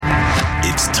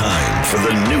It's time for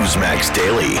the Newsmax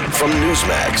Daily from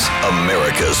Newsmax,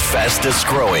 America's fastest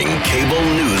growing cable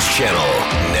news channel.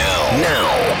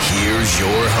 Now, here's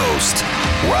your host,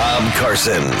 Rob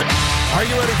Carson. Are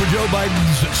you ready for Joe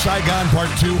Biden's Saigon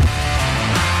Part 2?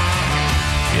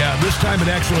 Yeah, this time it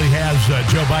actually has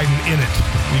Joe Biden in it,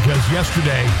 because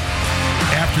yesterday,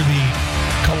 after the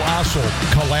colossal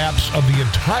collapse of the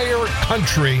entire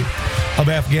country of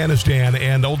Afghanistan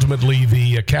and ultimately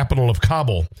the capital of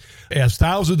Kabul, as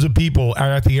thousands of people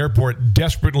are at the airport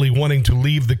desperately wanting to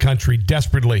leave the country,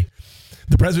 desperately,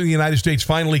 the President of the United States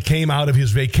finally came out of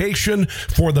his vacation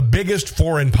for the biggest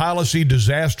foreign policy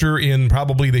disaster in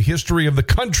probably the history of the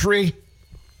country.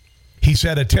 He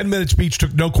said a 10-minute speech,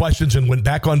 took no questions, and went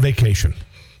back on vacation.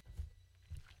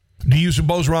 Do you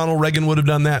suppose Ronald Reagan would have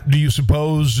done that? Do you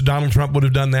suppose Donald Trump would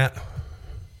have done that?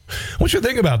 What you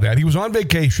think about that? He was on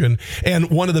vacation, and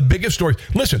one of the biggest stories.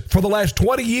 Listen, for the last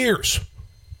 20 years,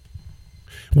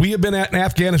 we have been in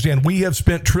Afghanistan. We have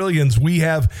spent trillions. We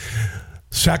have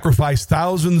sacrificed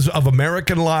thousands of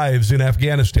American lives in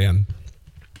Afghanistan.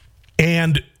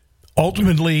 And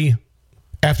ultimately,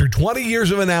 after 20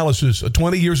 years of analysis,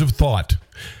 20 years of thought,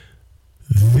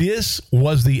 this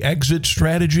was the exit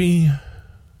strategy.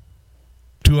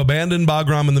 To abandon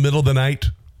Bagram in the middle of the night,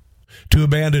 to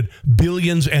abandon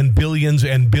billions and billions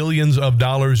and billions of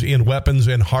dollars in weapons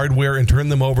and hardware and turn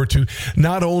them over to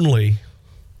not only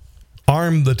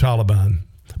arm the Taliban,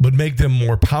 but make them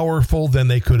more powerful than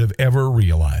they could have ever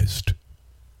realized.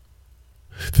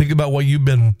 Think about what you've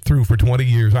been through for 20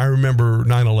 years. I remember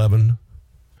 9/11.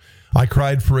 I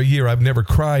cried for a year. I've never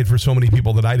cried for so many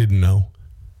people that I didn't know.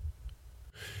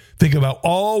 Think about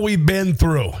all we've been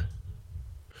through.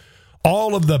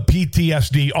 All of the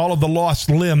PTSD, all of the lost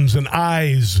limbs and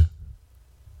eyes,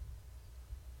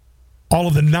 all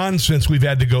of the nonsense we've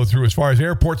had to go through as far as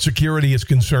airport security is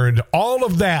concerned, all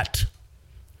of that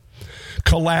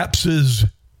collapses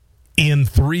in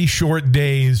 3 short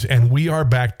days, and we are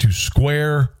back to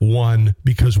square one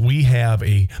because we have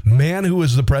a man who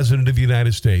is the President of the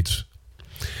United States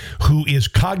who is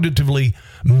cognitively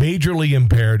majorly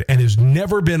impaired and has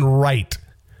never been right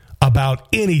about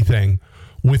anything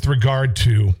with regard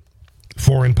to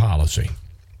foreign policy.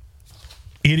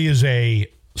 It is a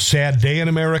sad day in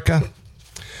America.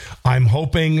 I'm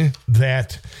hoping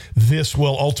that this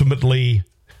will ultimately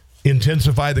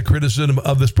intensify the criticism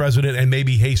of this president and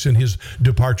maybe hasten his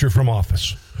departure from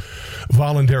office,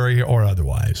 voluntary or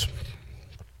otherwise.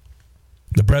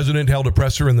 The president held a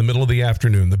presser in the middle of the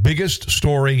afternoon. The biggest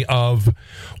story of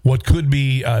what could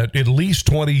be at least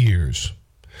 20 years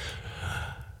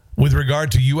with regard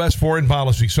to U.S. foreign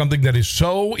policy, something that is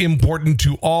so important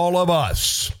to all of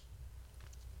us.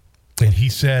 And he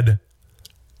said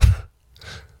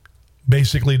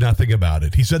basically nothing about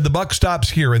it. He said the buck stops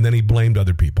here, and then he blamed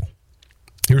other people.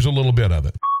 Here's a little bit of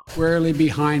it. Squarely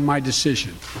behind my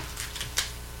decision.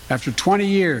 After 20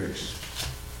 years,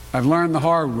 I've learned the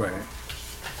hard way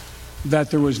that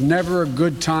there was never a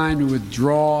good time to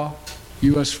withdraw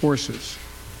U.S. forces.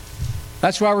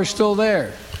 That's why we're still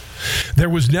there. There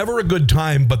was never a good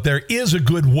time, but there is a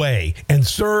good way. And,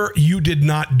 sir, you did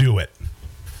not do it.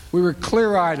 We were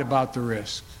clear-eyed about the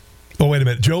risk. Oh, wait a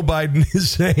minute. Joe Biden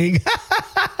is saying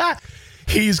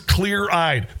he's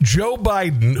clear-eyed. Joe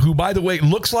Biden, who, by the way,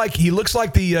 looks like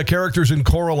the characters in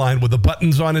Coraline with the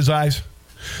buttons on his eyes.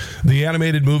 The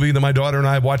animated movie that my daughter and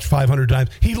I have watched 500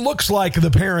 times. He looks like the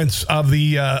parents of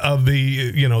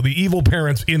the evil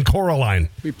parents in Coraline.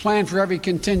 We plan for every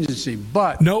contingency,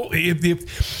 but no,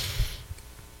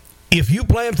 if you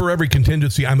plan for every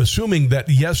contingency, I'm assuming that,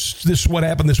 yes, this what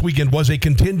happened this weekend was a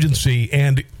contingency,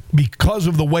 and because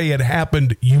of the way it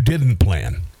happened, you didn't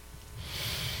plan.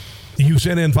 You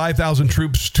sent in 5,000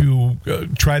 troops to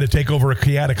try to take over a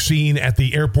chaotic scene at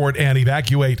the airport and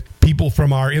evacuate people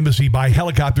from our embassy by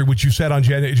helicopter, which you said on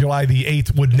July the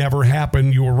 8th would never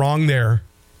happen. You were wrong there.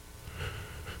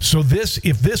 So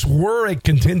if this were a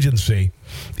contingency,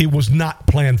 it was not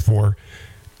planned for,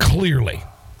 clearly.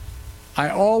 I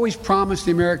always promised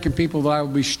the American people that I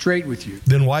would be straight with you.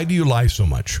 Then why do you lie so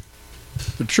much?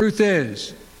 The truth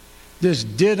is, this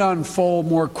did unfold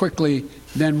more quickly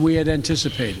than we had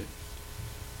anticipated.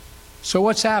 So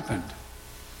what's happened?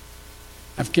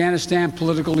 Afghanistan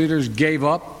political leaders gave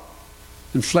up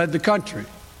and fled the country.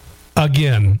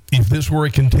 Again, if this were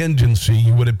a contingency,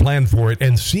 you would have planned for it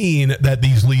and seen that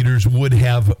these leaders would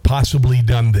have possibly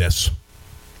done this.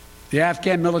 The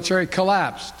Afghan military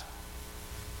collapsed,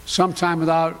 sometime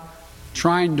without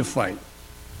trying to fight.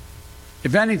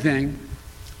 If anything,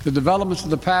 the developments of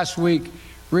the past week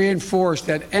reinforced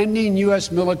that ending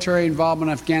U.S. military involvement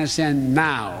in Afghanistan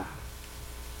now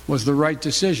was the right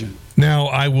decision. Now,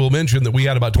 I will mention that we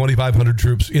had about 2,500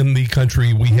 troops in the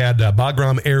country. We had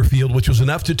Bagram Airfield, which was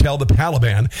enough to tell the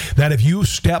Taliban that if you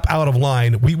step out of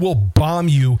line, we will bomb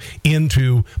you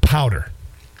into powder.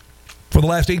 For the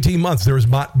last 18 months, there has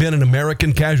not been an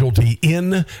American casualty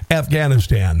in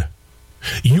Afghanistan.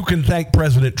 You can thank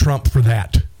President Trump for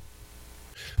that.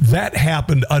 That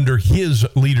happened under his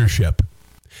leadership.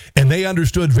 And they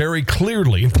understood very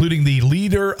clearly, including the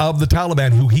leader of the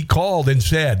Taliban, who he called and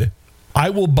said, I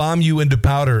will bomb you into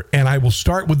powder, and I will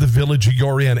start with the village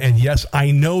you're in. And yes,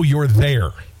 I know you're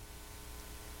there.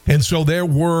 And so there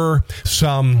were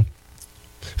some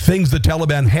things the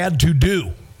Taliban had to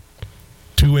do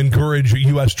to encourage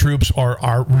U.S. troops or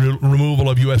our removal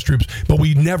of U.S. troops, but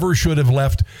we never should have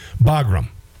left Bagram.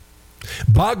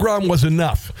 Bagram was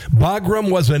enough.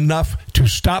 Bagram was enough to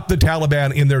stop the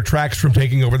Taliban in their tracks from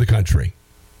taking over the country.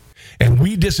 And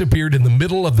we disappeared in the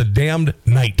middle of the damned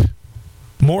night.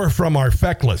 More from our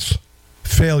feckless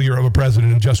failure of a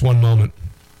president in just one moment.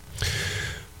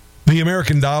 The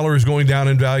American dollar is going down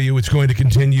in value. It's going to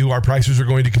continue. Our prices are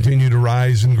going to continue to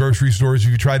rise in grocery stores.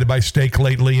 If you tried to buy steak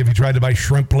lately, if you tried to buy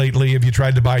shrimp lately, if you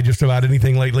tried to buy just about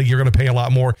anything lately, you're going to pay a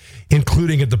lot more,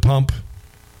 including at the pump.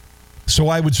 So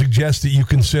I would suggest that you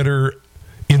consider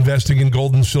investing in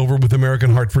gold and silver with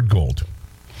American Hartford Gold.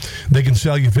 They can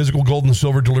sell you physical gold and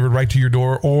silver delivered right to your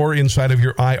door or inside of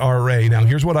your IRA. Now,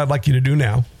 here's what I'd like you to do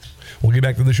now. We'll get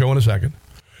back to the show in a second.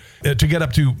 To get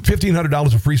up to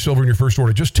 $1,500 of free silver in your first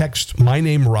order, just text my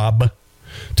name, Rob,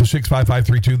 to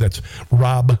 65532. That's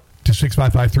Rob to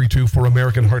 65532 for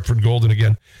American Hartford Gold. And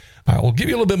again, I'll give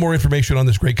you a little bit more information on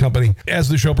this great company as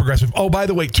the show progresses. Oh, by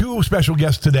the way, two special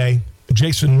guests today.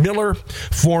 Jason Miller,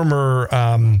 former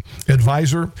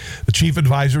advisor, the chief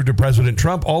advisor to President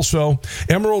Trump. Also,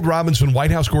 Emerald Robinson,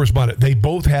 White House correspondent. They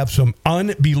both have some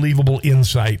unbelievable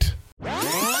insight.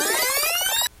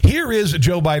 Here is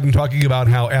Joe Biden talking about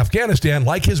how Afghanistan,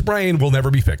 like his brain, will never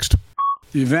be fixed.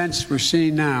 The events we're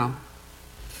seeing now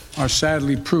are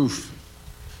sadly proof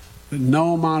that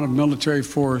no amount of military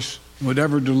force would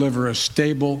ever deliver a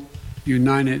stable,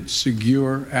 united,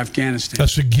 secure Afghanistan. A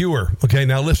secure. Okay,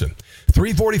 now listen.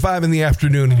 3:45 in the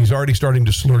afternoon, and he's already starting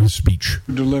to slur his speech.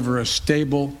 Deliver a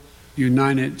stable,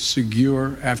 united,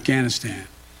 secure Afghanistan,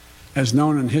 as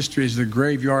known in history as the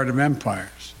graveyard of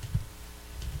empires.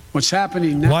 What's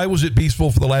happening now? Why was it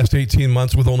peaceful for the last 18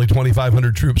 months with only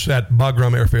 2,500 troops at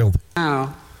Bagram Airfield?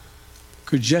 Now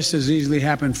could just as easily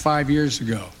happen 5 years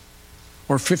ago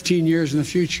or 15 years in the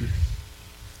future.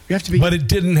 You have to be. But it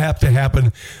didn't have to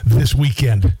happen this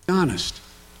weekend. Honest.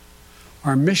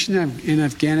 Our mission in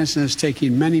Afghanistan is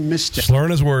taking many missteps.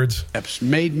 Slurring his words.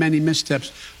 Made many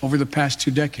missteps over the past 2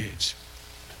 decades.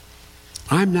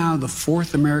 I'm now the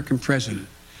 4th American president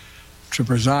to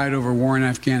preside over war in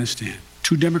Afghanistan.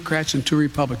 2 Democrats and 2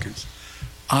 Republicans.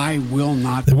 I will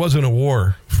not. There wasn't a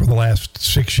war for the last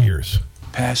 6 years.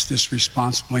 Pass this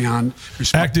responsibly on.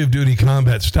 Active duty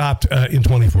combat stopped in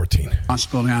 2014.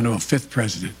 Responsibility on to a 5th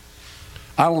president.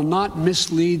 I will not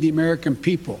mislead the American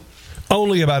people.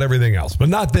 Only about everything else, but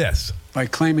not this. By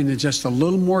claiming that just a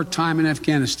little more time in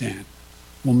Afghanistan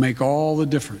will make all the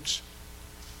difference.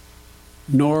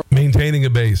 Nor maintaining a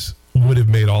base would have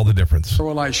made all the difference.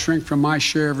 Will I shrink from my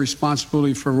share of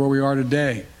responsibility for where we are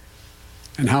today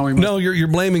and how we No, you're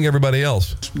blaming everybody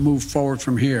else. Move forward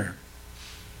from here.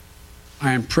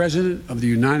 I am President of the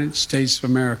United States of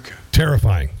America.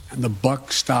 Terrifying. And the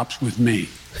buck stops with me.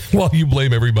 While you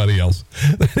blame everybody else.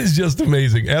 That is just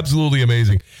amazing. Absolutely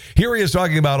amazing. Here he is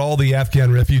talking about all the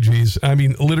Afghan refugees. I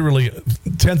mean, literally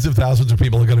tens of thousands of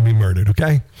people are going to be murdered,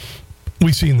 okay?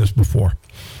 We've seen this before.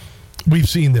 We've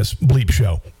seen this bleep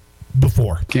show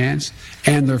before. Afghans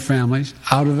and their families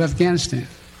out of Afghanistan.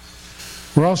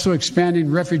 We're also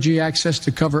expanding refugee access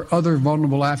to cover other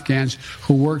vulnerable Afghans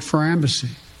who worked for our embassy.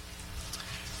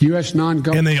 U.S.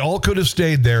 non-government... And they all could have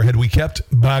stayed there had we kept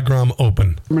Bagram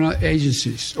open.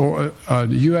 ...agencies or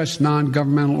U.S.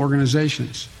 non-governmental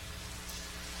organizations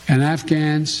and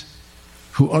Afghans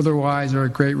who otherwise are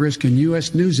at great risk in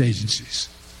U.S. news agencies.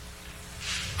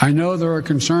 I know there are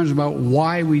concerns about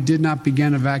why we did not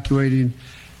begin evacuating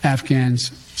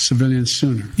Afghans civilians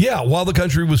sooner. Yeah, while the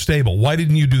country was stable. Why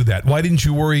didn't you do that? Why didn't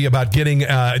you worry about getting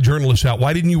journalists out?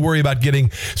 Why didn't you worry about getting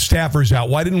staffers out?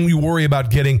 Why didn't you worry about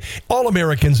getting all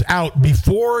Americans out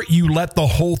before you let the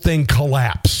whole thing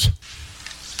collapse?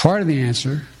 Part of the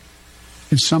answer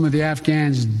is some of the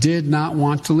Afghans did not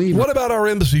want to leave. What about our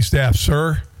embassy staff,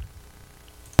 sir?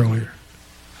 Earlier.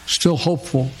 Still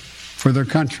hopeful for their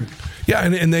country. Yeah,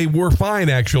 and they were fine,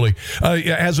 actually.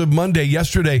 As of Monday,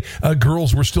 yesterday,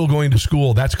 girls were still going to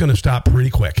school. That's going to stop pretty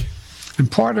quick.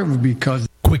 And part of it because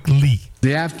quickly.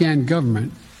 The Afghan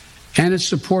government and its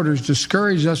supporters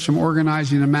discouraged us from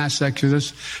organizing a mass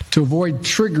exodus to avoid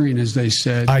triggering, as they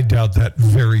said, I doubt that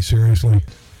very seriously.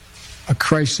 a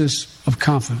crisis of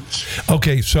confidence.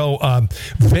 Okay, so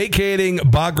vacating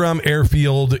Bagram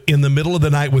Airfield in the middle of the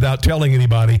night without telling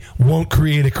anybody won't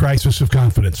create a crisis of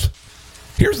confidence.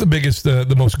 Here's the biggest,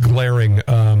 the most glaring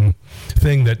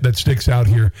thing that sticks out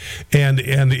here. And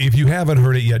if you haven't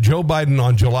heard it yet, Joe Biden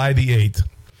on July the 8th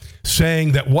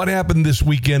saying that what happened this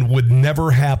weekend would never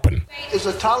happen. Is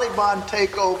the Taliban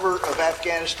takeover of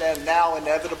Afghanistan now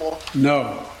inevitable?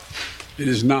 No, it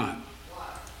is not.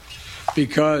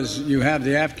 Because you have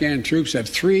the Afghan troops have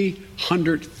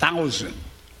 300,000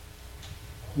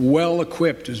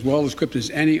 well-equipped as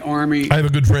any army. I have a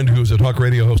good friend who's a talk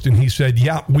radio host, and he said,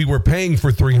 yeah, we were paying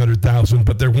for 300,000,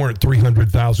 but there weren't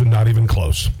 300,000, not even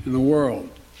close. In the world,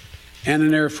 and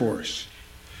an Air Force,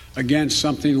 against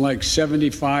something like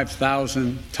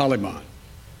 75,000 Taliban.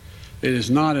 It is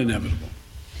not inevitable.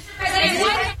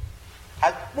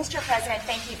 Mr. President,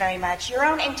 thank you very much. Your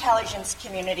own intelligence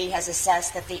community has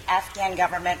assessed that the Afghan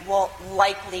government will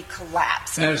likely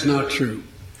collapse. That is not true.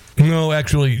 No,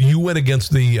 actually, you went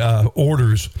against the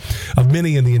orders of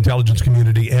many in the intelligence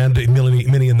community and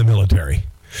many in the military.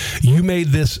 You made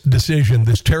this decision,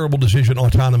 this terrible decision,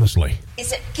 autonomously.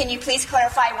 Can you please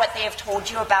clarify what they have told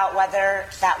you about whether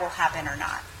that will happen or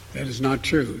not? That is not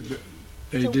true.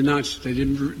 They did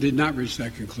not reach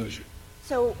that conclusion.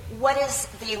 So what is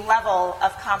the level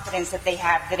of confidence that they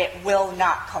have that it will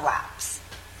not collapse?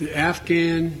 The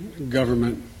Afghan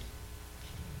government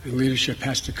and leadership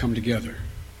has to come together.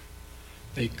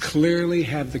 They clearly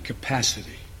have the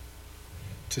capacity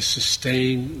to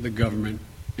sustain the government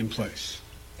in place.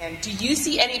 And do you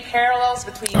see any parallels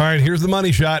between All right, here's the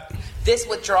money shot. this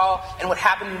withdrawal and what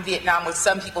happened in Vietnam, with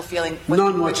some people feeling...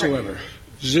 None whatsoever.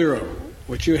 Zero.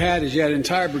 What you had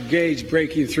entire brigades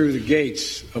breaking through the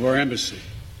gates of our embassy.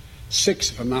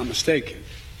 6, if I'm not mistaken.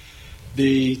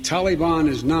 The Taliban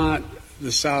is not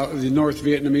the North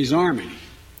Vietnamese army.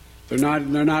 They're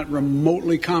not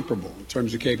remotely comparable in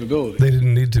terms of capability. They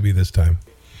didn't need to be this time.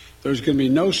 There's going to be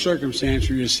no circumstance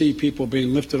where you see people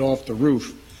being lifted off the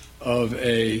roof of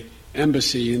a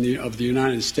embassy of the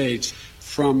United States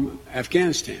from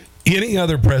Afghanistan. Any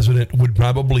other president would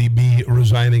probably be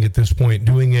resigning at this point,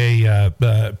 doing a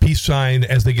peace sign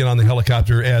as they get on the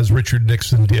helicopter, as Richard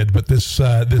Nixon did. But this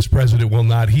president will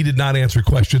not. He did not answer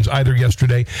questions either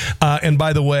yesterday. And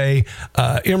by the way,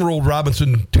 Emerald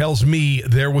Robinson tells me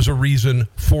there was a reason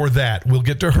for that. We'll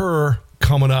get to her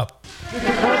coming up.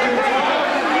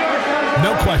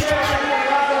 No questions.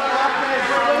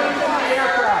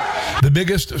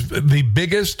 The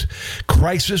biggest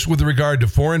crisis with regard to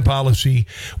foreign policy,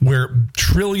 where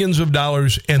trillions of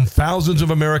dollars and thousands of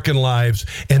American lives,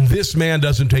 and this man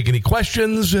doesn't take any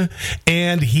questions,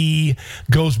 and he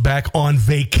goes back on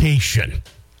vacation.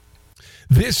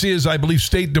 This is, I believe,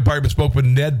 State Department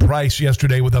spokesman Ned Price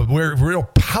yesterday with a real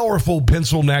powerful,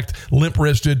 pencil-necked,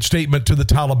 limp-wristed statement to the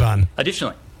Taliban.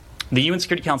 Additionally, the UN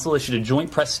Security Council issued a joint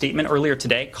press statement earlier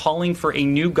today calling for a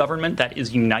new government that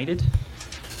is united,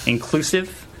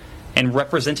 inclusive, and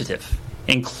representative,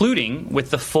 including with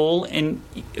the full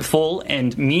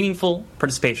and meaningful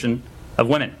participation of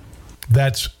women.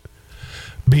 That's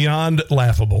beyond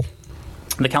laughable.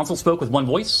 The Council spoke with one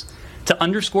voice to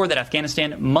underscore that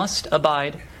Afghanistan must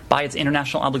abide by its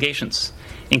international obligations,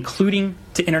 including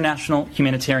to international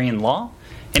humanitarian law,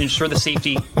 and ensure the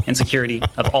safety and security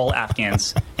of all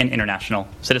Afghans and international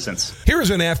citizens. Here is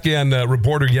an Afghan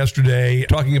reporter yesterday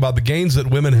talking about the gains that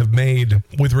women have made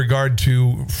with regard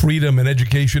to freedom and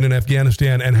education in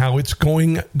Afghanistan and how it's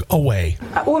going away.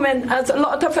 Women has a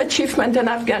lot of achievement in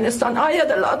Afghanistan. I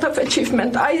had a lot of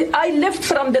achievement. I left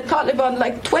from the Taliban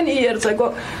like 20 years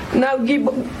ago. Now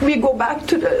we go back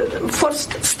to the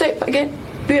first step again.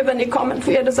 Do you have any comment?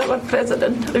 Where is our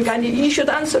president? Ghani? He should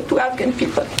answer to Afghan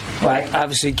people. Well, I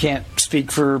obviously can't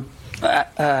speak for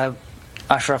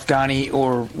Ashraf Ghani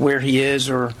or where he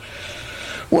is or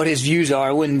what his views are.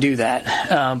 I wouldn't do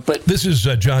that. But this is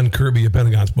John Kirby, a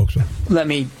Pentagon spokesman. Let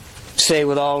me say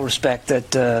with all respect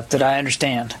that I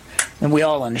understand, and we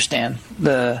all understand,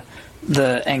 the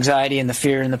anxiety and the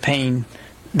fear and the pain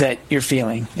that you're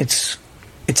feeling.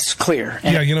 It's clear.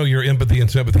 And your empathy and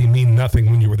sympathy mean nothing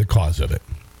when you were the cause of it.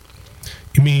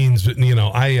 It means,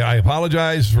 I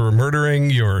apologize for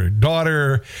murdering your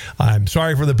daughter. I'm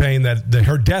sorry for the pain that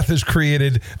her death has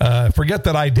created. Forget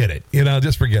that I did it.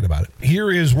 Just forget about it.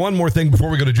 Here is one more thing before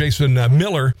we go to Jason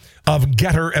Miller of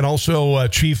Getter and also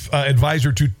chief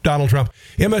advisor to Donald Trump.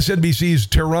 MSNBC's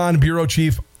Tehran bureau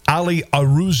chief Ali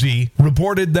Arouzi,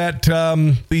 reported that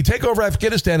the takeover of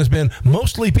Afghanistan has been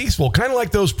mostly peaceful, kind of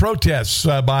like those protests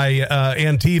by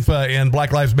Antifa and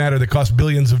Black Lives Matter that cost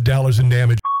billions of dollars in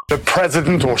damage. The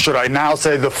president, or should I now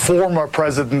say the former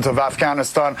president of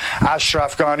Afghanistan,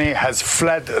 Ashraf Ghani, has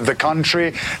fled the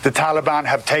country. The Taliban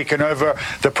have taken over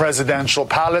the presidential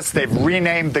palace. They've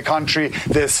renamed the country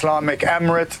the Islamic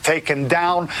Emirate, taken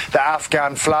down the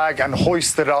Afghan flag and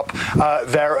hoisted up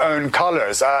their own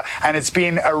colors. And it's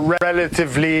been a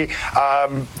relatively... I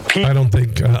don't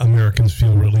think Americans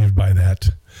feel relieved by that.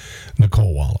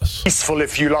 Nicole Wallace. Peaceful,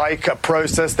 if you like, a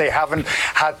process. They haven't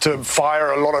had to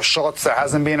fire a lot of shots. There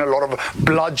hasn't been a lot of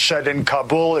bloodshed in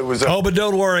Kabul. It was but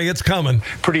don't worry, it's coming.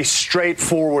 Pretty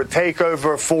straightforward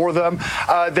takeover for them.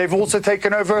 They've also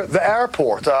taken over the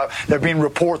airport. There have been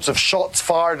reports of shots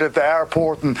fired at the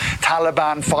airport, and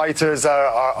Taliban fighters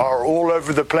are all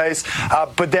over the place.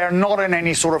 But they're not in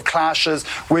any sort of clashes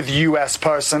with U.S.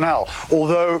 personnel.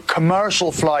 Although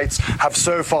commercial flights have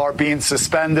so far been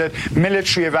suspended,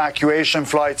 military evacuation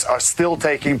flights are still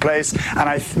taking place,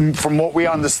 and from what we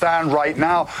understand right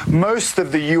now, most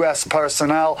of the U.S.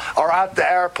 personnel are at the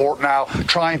airport now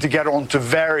trying to get onto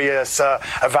various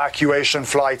evacuation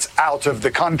flights out of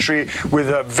the country, with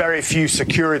very few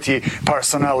security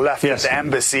personnel left at the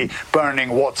embassy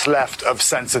burning what's left of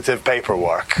sensitive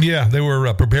paperwork. Yeah, they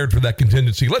were prepared for that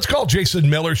contingency. Let's call Jason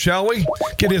Miller, shall we?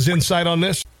 Get his insight on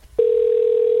this.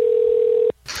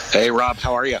 Hey, Rob,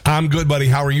 how are you? I'm good, buddy.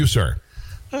 How are you, sir?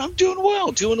 I'm doing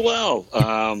well.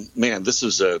 Man,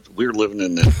 we're living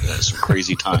in some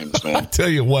crazy times, man. I tell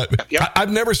you what,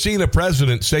 I've never seen a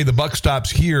president say the buck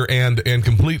stops here and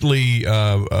completely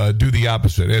do the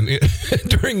opposite. And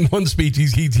during one speech,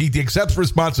 he accepts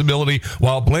responsibility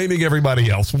while blaming everybody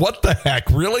else. What the heck,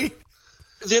 really?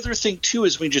 The other thing, too,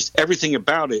 is just everything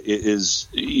about it is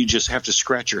you just have to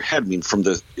scratch your head. I mean,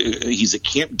 he's at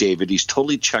Camp David. He's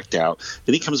totally checked out.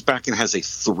 Then he comes back and has a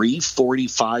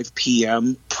 3:45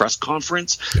 p.m. press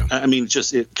conference. Yeah. I mean,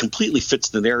 it completely fits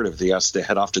the narrative. He has to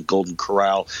head off to Golden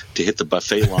Corral to hit the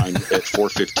buffet line at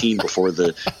 4:15 before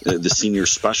the senior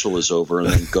special is over, and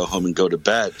then go home and go to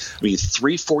bed. I mean,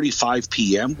 3:45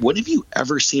 p.m. When have you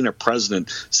ever seen a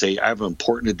president say, I have an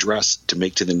important address to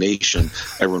make to the nation?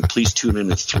 Everyone, please tune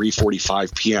in at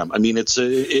 3:45 p.m. I mean, it's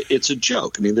a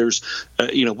joke. I mean, there's one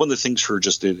of the things for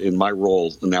just in my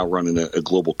role now running a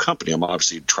global company, I'm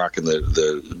obviously tracking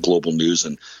the global news,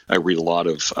 and I read a lot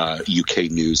of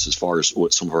UK news as far as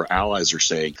what some of our allies are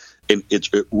saying. And it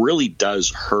really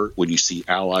does hurt when you see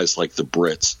allies like the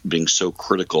Brits being so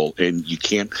critical, and you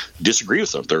can't disagree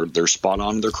with them. They're spot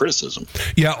on in their criticism.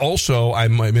 Yeah, also, I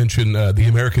might mention the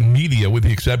American media, with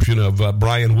the exception of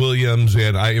Brian Williams,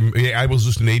 and I was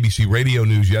listening to ABC Radio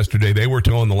News yesterday. They were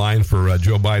towing the line for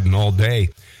Joe Biden all day.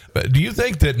 Do you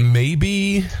think that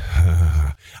maybe...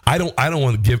 I don't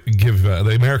want to give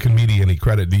the American media any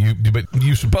credit. But do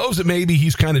you suppose that maybe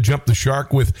he's kind of jumped the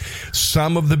shark with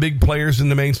some of the big players in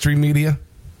the mainstream media?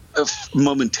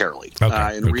 Momentarily.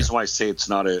 And the reason why I say it's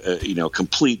not a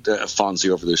complete Fonzie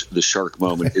over the shark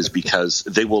moment is because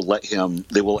they will let him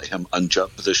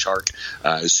unjump the shark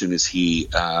as soon as he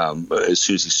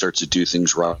starts to do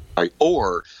things right,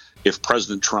 or if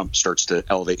President Trump starts to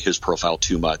elevate his profile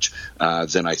too much,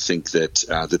 then I think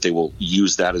that they will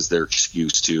use that as their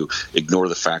excuse to ignore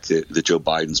the fact that Joe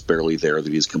Biden's barely there,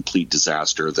 that he's a complete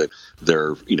disaster, that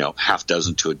there are half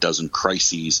dozen to a dozen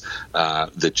crises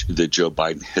that Joe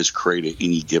Biden has created at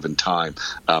any given time.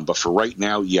 But for right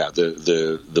now,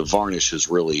 the varnish is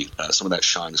really some of that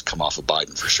shine has come off of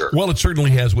Biden for sure. Well, it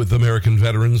certainly has with American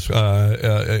veterans,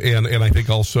 and I think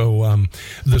also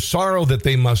the sorrow that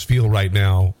they must feel right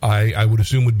now, I would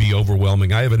assume would be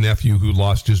overwhelming. I have a nephew who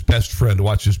watched his best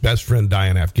friend die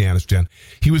in Afghanistan.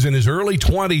 He was in his early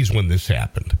 20s when this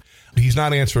happened. He's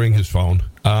not answering his phone.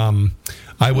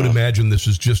 I would imagine this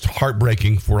is just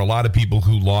heartbreaking for a lot of people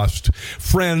who lost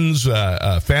friends,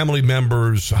 family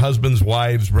members, husbands,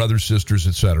 wives, brothers, sisters,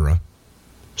 etc.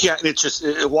 Yeah, and it's just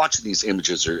watching these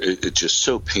images it's just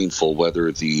so painful.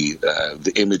 Whether the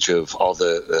image of all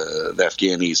the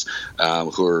Afghanis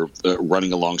who are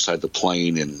running alongside the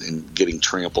plane and getting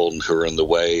trampled and who are on the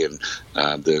way, and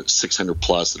the 600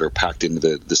 plus that are packed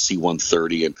into the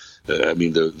C-130, and I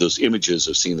mean those images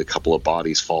of seeing a couple of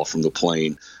bodies fall from the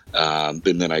plane. And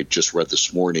then I just read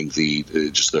this morning the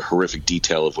horrific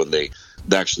detail of when they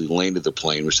actually landed the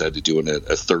plane, which they had to do in a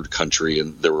third country,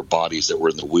 and there were bodies that were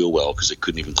in the wheel well because they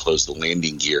couldn't even close the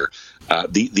landing gear.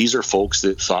 These are folks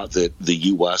that thought that the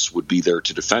U.S. would be there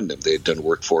to defend them. They had done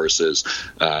work for us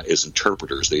as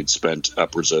interpreters. They'd spent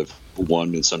upwards of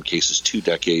 1, in some cases 2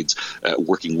 decades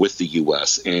working with the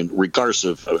U.S. And regardless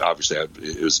of, obviously,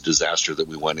 it was a disaster that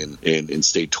we went in and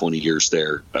stayed 20 years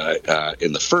there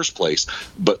in the first place.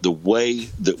 But the way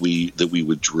that we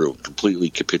withdrew, completely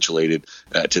capitulated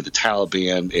to the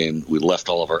Taliban, and we left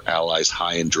all of our allies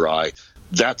high and dry.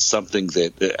 That's something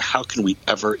that how can we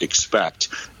ever expect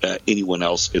anyone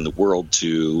else in the world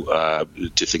to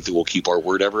think that we'll keep our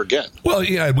word ever again? Well,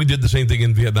 yeah, we did the same thing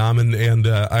in Vietnam, and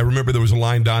I remember there was a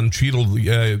line Don Cheadle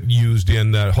used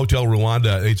in Hotel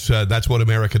Rwanda. It's that's what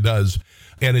America does.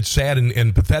 And it's sad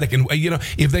and pathetic. And,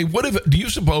 if they would have, do you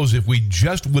suppose if we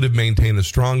just would have maintained a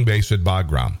strong base at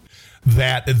Bagram,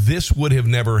 that this would have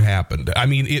never happened? I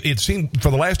mean, it seemed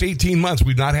for the last 18 months,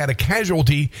 we've not had a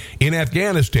casualty in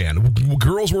Afghanistan.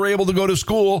 Girls were able to go to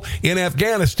school in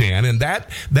Afghanistan, and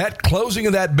that closing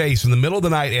of that base in the middle of the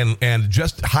night and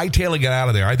just hightailing it out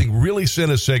of there, I think really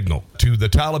sent a signal to the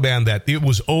Taliban that it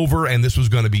was over and this was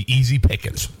going to be easy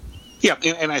pickings. Yeah,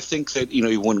 and I think that,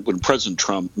 when President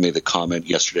Trump made the comment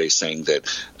yesterday saying that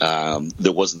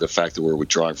there wasn't the fact that we're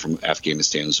withdrawing from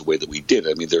Afghanistan as the way that we did.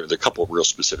 I mean, there are a couple of real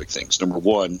specific things. Number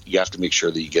one, you have to make sure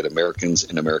that you get Americans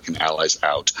and American allies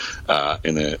out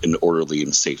in an orderly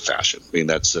and safe fashion. I mean,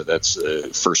 that's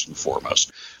first and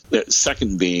foremost. The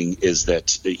second being is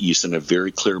that you send a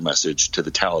very clear message to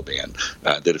the Taliban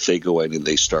that if they go in and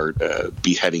they start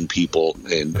beheading people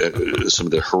and some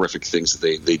of the horrific things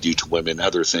that they do to women,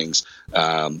 other things,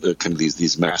 kind of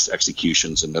these mass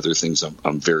executions and other things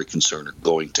I'm very concerned are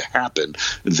going to happen,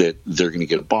 that they're going to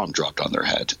get a bomb dropped on their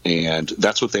head. And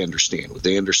that's what they understand. What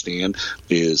they understand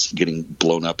is getting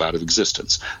blown up out of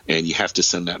existence. And you have to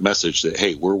send that message that,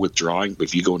 hey, we're withdrawing, but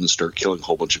if you go in and start killing a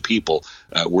whole bunch of people,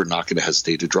 we're not going to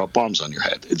hesitate to drop bombs on your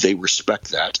head. They respect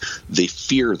that. They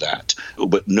fear that.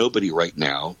 But nobody right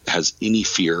now has any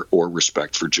fear or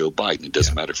respect for Joe Biden. It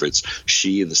doesn't matter if it's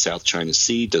Xi in the South China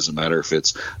Sea. It doesn't matter if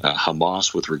it's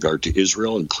Hamas with regard to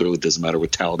Israel. And clearly it doesn't matter with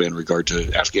Taliban in regard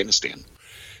to Afghanistan.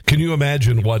 Can you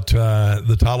imagine what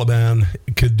the Taliban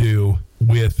could do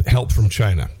with help from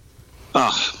China?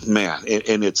 Oh man,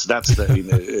 and it's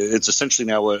essentially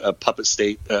now a puppet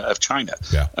state of China.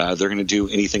 Yeah. They're going to do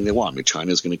anything they want. I mean,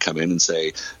 China is going to come in and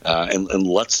say, and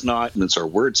let's not mince our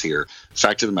words here.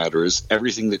 Fact of the matter is,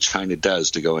 everything that China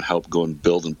does to go and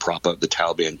build and prop up the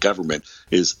Taliban government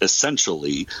is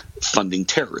essentially funding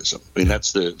terrorism. I mean,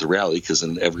 that's the reality, because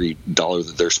in every dollar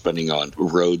that they're spending on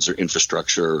roads or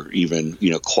infrastructure, or even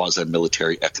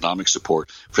quasi-military economic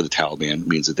support for the Taliban,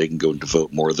 means that they can go and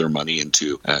devote more of their money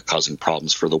into causing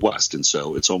problems for the West. And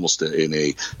so it's almost in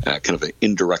a kind of an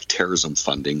indirect terrorism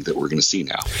funding that we're going to see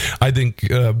now. I think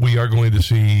we are going to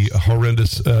see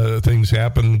horrendous things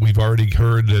happen. We've already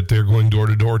heard that they're going door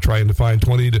to door trying to find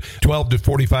 12 to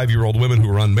 45-year-old women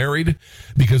who are unmarried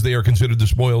because they are considered the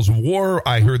spoils of war.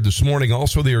 I heard this morning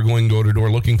also they are going door to door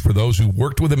looking for those who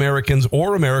worked with Americans,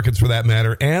 or Americans for that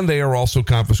matter, and they are also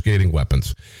confiscating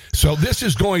weapons. So this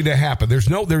is going to happen. There's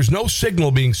no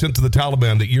signal being sent to the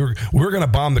Taliban that we're going to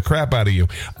bomb the crap out of you.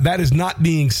 That is not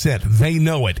being sent. They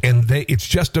know it, and it's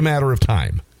just a matter of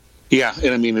time. Yeah,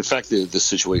 and I mean, in fact, the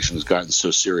situation has gotten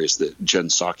so serious that Jen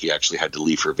Psaki actually had to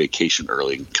leave for vacation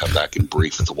early and come back and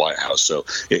brief at the White House. So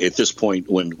at this point,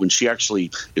 when she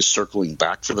actually is circling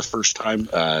back for the first time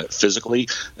physically,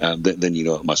 then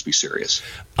it must be serious.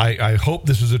 I hope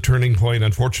this is a turning point.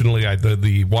 Unfortunately,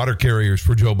 the water carriers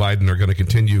for Joe Biden are going to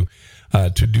continue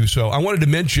to do so. I wanted to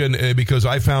mention, because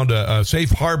I found a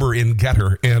safe harbor in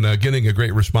Getter and getting a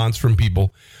great response from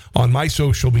people on my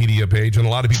social media page, and a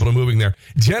lot of people are moving there.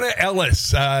 Jenna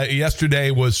Ellis yesterday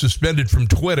was suspended from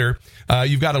Twitter.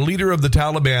 You've got a leader of the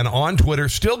Taliban on Twitter,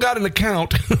 still got an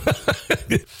account.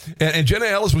 and Jenna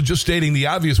Ellis was just stating the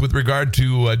obvious with regard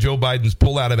to Joe Biden's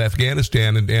pullout of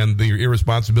Afghanistan and the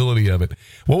irresponsibility of it.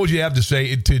 What would you have to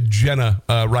say to Jenna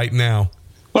right now?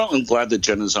 Well, I'm glad that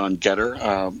Jenna's on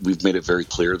Getter. We've made it very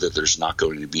clear that there's not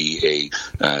going to be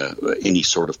any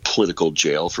sort of political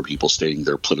jail for people stating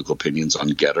their political opinions on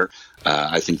Getter.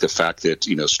 I think the fact that,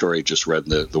 story I just read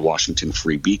in the Washington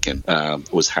Free Beacon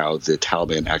was how the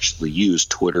Taliban actually used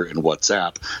Twitter and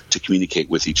WhatsApp to communicate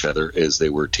with each other as they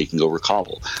were taking over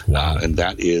Kabul. Wow. And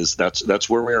that's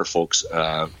where we are, folks.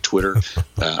 Twitter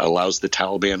allows the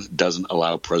Taliban, doesn't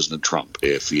allow President Trump.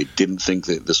 If you didn't think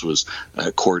that this was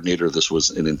coordinated or this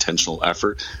was an intentional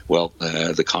effort, well,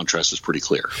 the contrast is pretty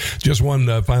clear. Just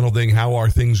one final thing. How are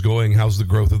things going? How's the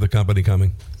growth of the company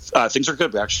coming? Things are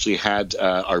good. We actually had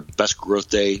our best growth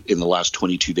day in the last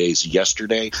 22 days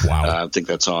yesterday. Wow. I think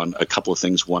that's on a couple of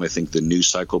things. One, I think the news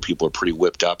cycle, people are pretty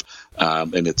whipped up.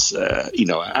 And it's,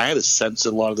 I had a sense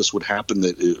that a lot of this would happen,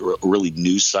 that really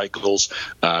news cycles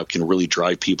can really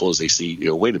drive people as they see,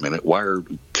 wait a minute, why are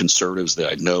conservatives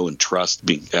that I know and trust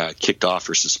being kicked off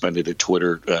or suspended at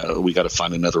Twitter? We got to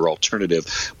find another alternative.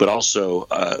 But also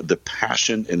the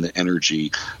passion and the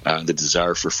energy, the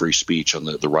desire for free speech on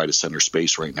the right of center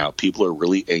space right now. People are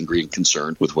really angry and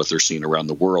concerned with what they're seeing around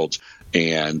the world.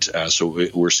 And so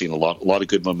we're seeing a lot of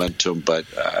good momentum. But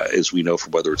as we know,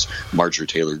 from whether it's Marjorie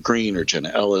Taylor Greene or Jenna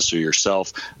Ellis or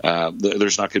yourself,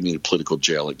 there's not going to be a political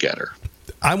jail at Getter.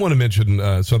 I want to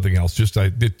mention something else.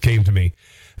 It came to me.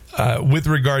 With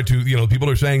regard to, people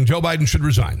are saying Joe Biden should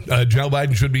resign. Joe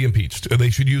Biden should be impeached. They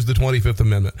should use the 25th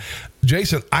Amendment.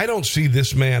 Jason, I don't see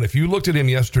this man. If you looked at him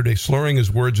yesterday slurring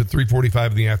his words at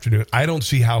 3:45 in the afternoon, I don't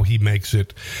see how he makes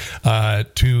it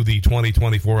to the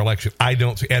 2024 election. I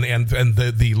don't see, and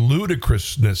the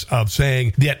ludicrousness of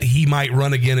saying that he might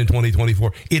run again in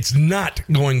 2024. It's not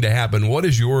going to happen. What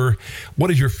is your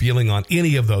feeling on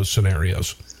any of those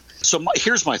scenarios? So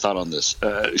here's my thought on this.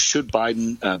 Should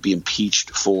Biden be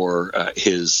impeached for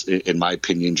his, in my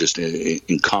opinion, just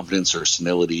incompetence or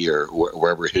senility or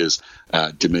wherever his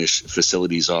diminished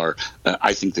facilities are?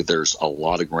 I think that there's a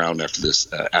lot of ground after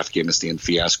this Afghanistan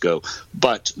fiasco.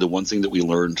 But the one thing that we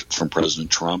learned from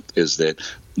President Trump is that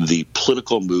the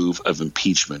political move of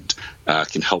impeachment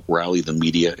can help rally the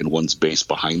media and one's base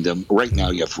behind them. Right now,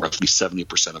 you have roughly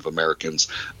 70% of Americans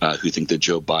who think that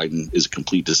Joe Biden is a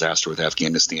complete disaster with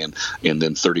Afghanistan, and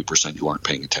then 30% who aren't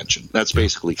paying attention. That's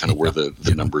basically kind of where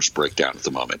the numbers break down at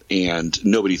the moment. And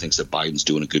nobody thinks that Biden's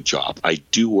doing a good job. I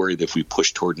do worry that if we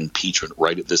push toward impeachment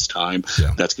right at this time,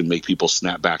 that's going to make people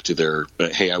snap back to their,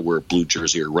 hey, I wear a blue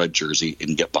jersey or red jersey,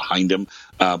 and get behind him.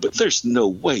 But there's no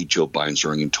way Joe Biden's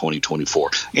running in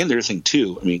 2024. And the other thing,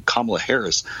 too, Kamala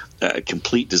Harris, a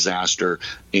complete disaster.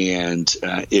 And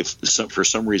if for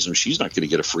some reason she's not going to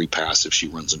get a free pass if she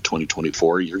runs in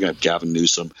 2024, you're going to have Gavin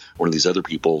Newsom, one of these other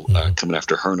people, coming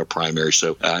after her in a primary.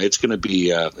 So it's going to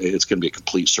be a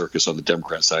complete circus on the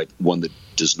Democrat side, one that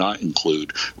does not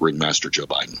include ringmaster Joe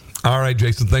Biden. All right,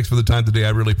 Jason, thanks for the time today. I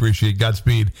really appreciate it.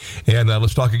 Godspeed. And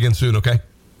let's talk again soon, okay?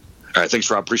 All right, thanks,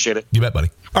 Rob. Appreciate it. You bet, buddy.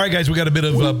 All right, guys, we got a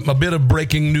bit of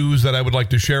breaking news that I would like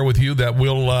to share with you that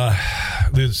will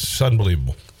this is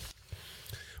unbelievable.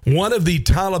 One of the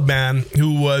Taliban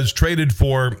who was traded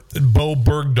for Bo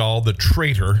Bergdahl, the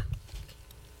traitor,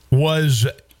 was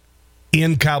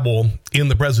in Kabul in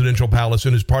the presidential palace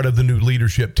and is part of the new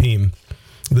leadership team,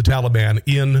 the Taliban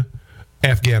in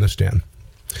Afghanistan.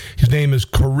 His name is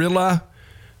Khalilullah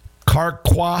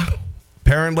Karkwa,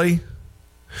 apparently.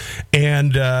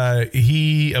 And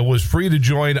he was free to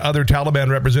join other Taliban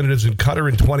representatives in Qatar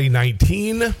in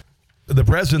 2019. The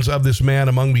presence of this man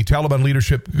among the Taliban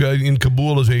leadership in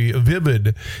Kabul is a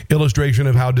vivid illustration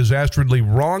of how disastrously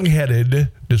wrong-headed,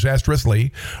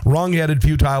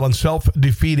 futile, and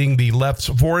self-defeating the left's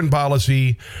foreign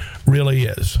policy really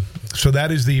is. So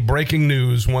that is the breaking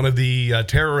news. One of the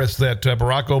terrorists that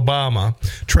Barack Obama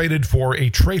traded for a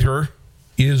traitor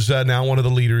is now one of the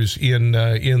leaders in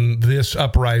this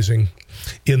uprising,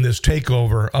 in this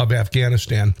takeover of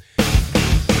Afghanistan.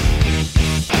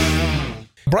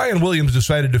 Brian Williams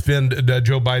decided to defend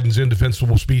Joe Biden's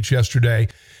indefensible speech yesterday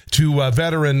to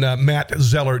veteran Matt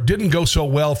Zeller. Didn't go so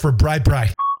well for Bri.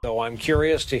 So I'm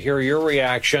curious to hear your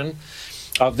reaction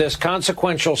of this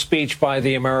consequential speech by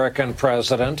the American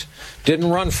president. Didn't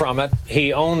run from it.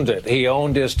 He owned it. He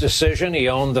owned his decision. He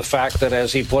owned the fact that,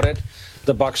 as he put it,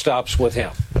 the buck stops with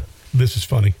him. This is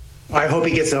funny. I hope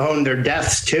he gets to own their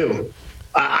deaths, too.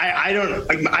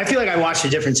 I feel like I watched a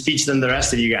different speech than the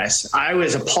rest of you guys. I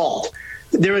was appalled.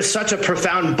 There was such a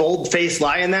profound, bold-faced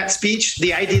lie in that speech.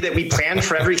 The idea that we planned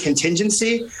for every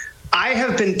contingency. I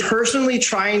have been personally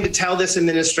trying to tell this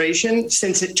administration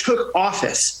since it took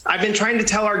office. I've been trying to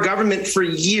tell our government for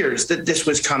years that this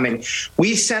was coming.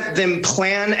 We sent them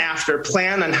plan after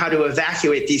plan on how to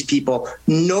evacuate these people.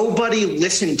 Nobody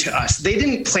listened to us. They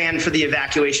didn't plan for the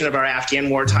evacuation of our Afghan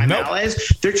wartime allies.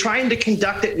 They're trying to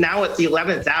conduct it now at the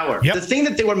 11th hour. The thing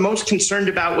that they were most concerned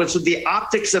about was the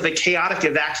optics of a chaotic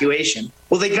evacuation.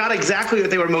 Well, they got exactly what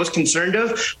they were most concerned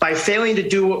of by failing to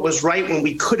do what was right when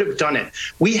we could have done it.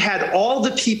 We had had all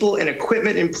the people and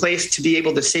equipment in place to be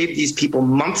able to save these people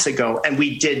months ago, and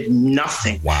we did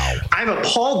nothing. Wow. I'm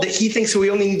appalled that he thinks we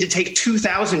only need to take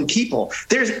 2,000 people.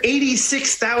 There's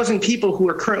 86,000 people who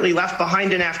are currently left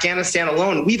behind in Afghanistan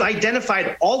alone. We've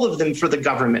identified all of them for the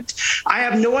government. I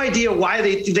have no idea why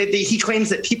he claims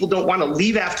that people don't want to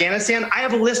leave Afghanistan. I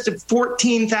have a list of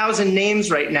 14,000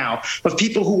 names right now of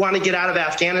people who want to get out of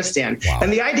Afghanistan. Wow.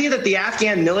 And the idea that the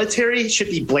Afghan military should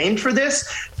be blamed for this,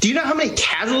 do you know how many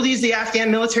casualties the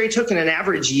Afghan military took in an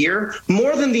average year?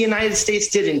 More than the United States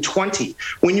did in 20.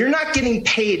 When you're not getting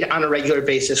paid on a regular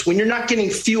basis, when you're not getting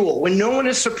fuel, when no one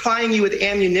is supplying you with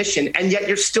ammunition, and yet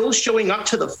you're still showing up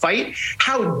to the fight,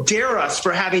 how dare us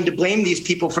for having to blame these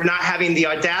people for not having the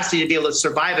audacity to be able to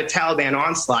survive a Taliban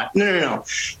onslaught? No.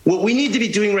 What we need to be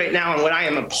doing right now, and what I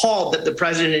am appalled that the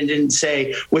president didn't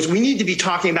say, was we need to be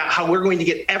talking about how we're going to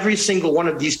get every single one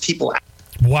of these people out.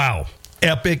 Wow.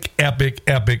 Epic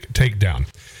takedown.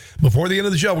 Before the end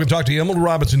of the show, we're going to talk to Emerald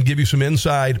Robinson, give you some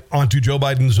insight onto Joe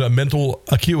Biden's mental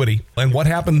acuity and what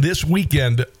happened this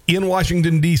weekend in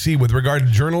Washington, D.C. with regard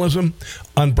to journalism,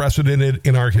 unprecedented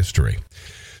in our history.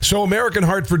 So American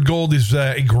Hartford Gold is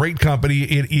a great company.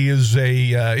 It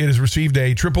has received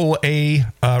a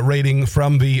AAA rating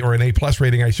from or an A+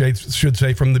 rating, I should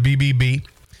say, from the BBB.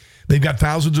 They've got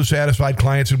thousands of satisfied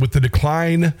clients, and with the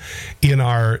decline in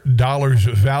our dollar's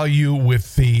value,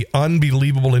 with the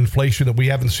unbelievable inflation that we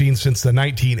haven't seen since the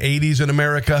 1980s in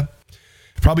America,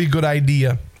 probably a good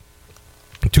idea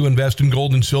to invest in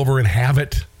gold and silver and have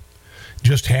it.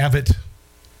 Just have it.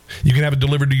 You can have it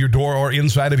delivered to your door or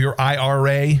inside of your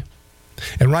IRA.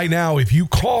 And right now, if you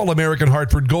call American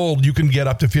Hartford Gold, you can get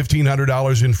up to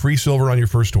 $1,500 in free silver on your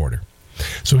first order.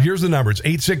 So here's the number. It's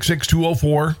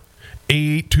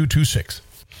 866-204-8226.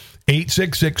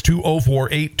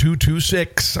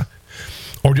 866-204-8226.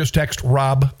 Or just text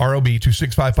ROB, R-O-B, to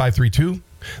 65532.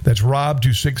 That's ROB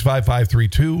to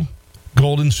 65532.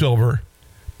 Gold and silver.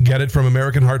 Get it from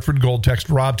American Hartford Gold. Text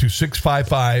ROB to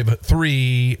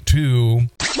 65532.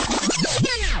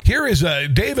 Here is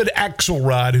David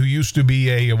Axelrod, who used to be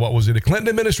a Clinton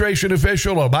administration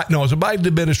official? No, it was a Biden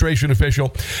administration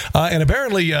official. And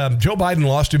apparently Joe Biden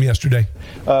lost him yesterday.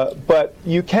 But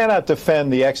you cannot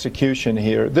defend the execution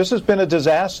here. This has been a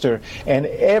disaster. And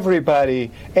anybody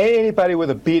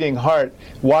with a beating heart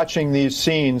watching these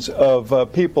scenes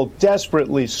of people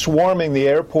desperately swarming the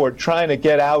airport, trying to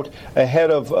get out ahead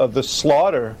of the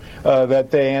slaughter that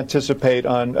they anticipate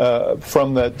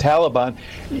from the Taliban,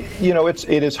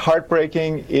 it is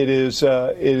heartbreaking. It is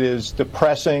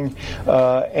depressing,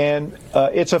 and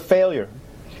it's a failure.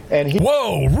 And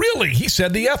whoa, really? He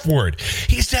said the F word.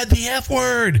 He said the F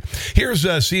word. Here's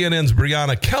CNN's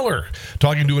Brianna Keller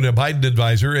talking to a Biden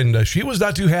advisor, and she was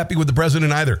not too happy with the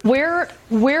president either. Where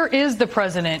is the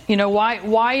president?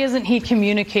 Why isn't he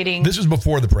communicating? This is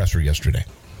before the presser yesterday.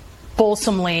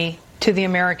 Fulsomely to the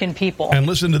American people. And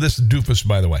listen to this doofus,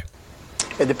 by the way.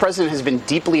 The president has been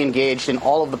deeply engaged in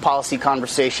all of the policy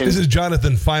conversations. This is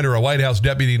Jonathan Feiner, a White House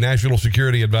Deputy National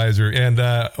Security Advisor, and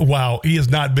wow, he has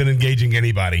not been engaging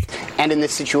anybody. And in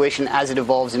this situation as it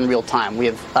evolves in real time. We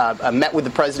have met with the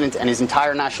president and his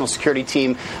entire national security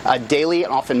team daily,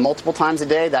 and often multiple times a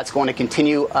day. That's going to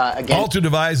continue again. All to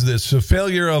devise this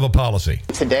failure of a policy.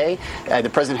 Today,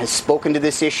 the president has spoken to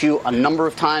this issue a number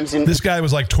of times. This guy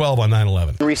was like 12 on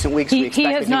 9/11. In recent weeks, he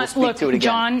has not looked to it again.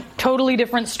 John, totally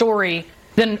different story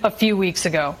than a few weeks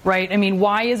ago, right? I mean,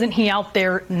 why isn't he out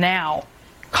there now?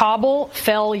 Kabul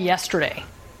fell yesterday.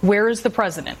 Where is the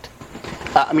president?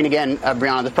 Again,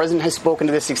 Brianna, the president has spoken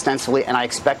to this extensively, and I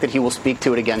expect that he will speak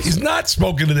to it again. He's not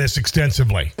spoken to this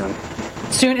extensively.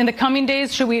 Soon, in the coming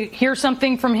days, should we hear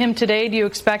something from him today? Do you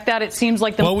expect that? It seems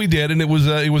like Well, we did, and it was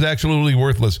absolutely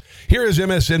worthless. Here is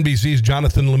MSNBC's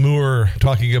Jonathan Lemure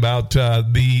talking about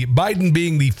the Biden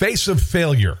being the face of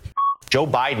failure. Joe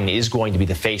Biden is going to be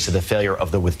the face of the failure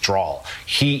of the withdrawal.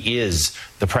 He is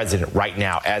the president right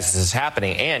now as this is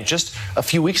happening. And just a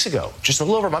few weeks ago, just a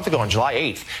little over a month ago on July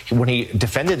 8th, when he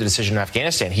defended the decision in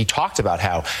Afghanistan, he talked about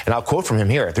how, and I'll quote from him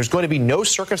here, there's going to be no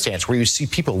circumstance where you see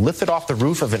people lifted off the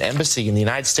roof of an embassy in the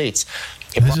United States.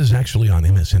 This is actually on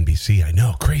MSNBC. I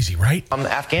know. Crazy, right?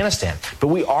 Afghanistan. But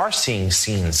we are seeing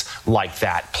scenes like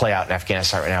that play out in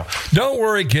Afghanistan right now. Don't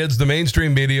worry, kids. The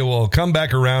mainstream media will come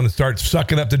back around and start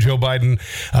sucking up to Joe Biden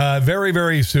very,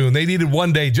 very soon. They needed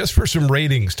one day just for some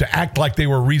ratings to act like they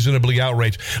were reasonably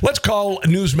outraged. Let's call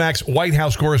Newsmax White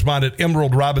House correspondent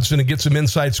Emerald Robinson and get some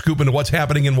inside scoop into what's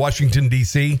happening in Washington,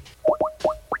 D.C.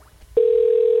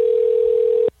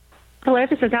 Hello,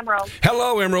 this is Emerald.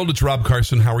 Hello, Emerald. It's Rob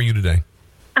Carson. How are you today?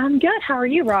 I'm good. How are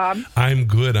you, Rob? I'm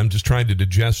good. I'm just trying to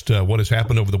digest what has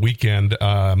happened over the weekend,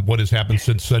 what has happened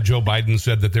since Joe Biden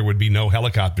said that there would be no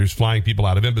helicopters flying people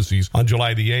out of embassies on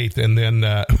July the 8th, and then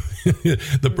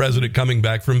the president coming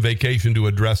back from vacation to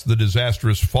address the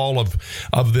disastrous fall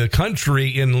of the country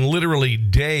in literally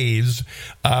days.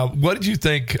 What did you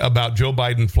think about Joe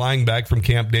Biden flying back from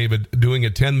Camp David, doing a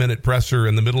 10-minute presser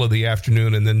in the middle of the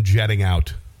afternoon, and then jetting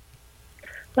out?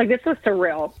 Like, this was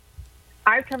surreal.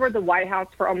 I've covered the White House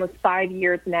for almost 5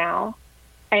 years now,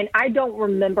 and I don't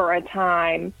remember a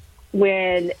time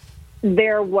when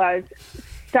there was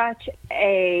such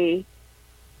a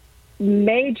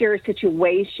major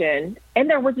situation and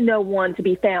there was no one to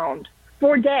be found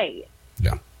for days.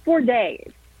 Yeah. 4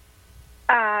 days.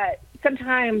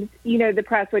 Sometimes, the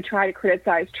press would try to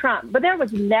criticize Trump, but there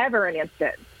was never an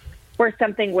instance where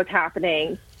something was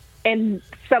happening and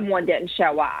someone didn't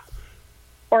show up.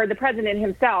 Or the president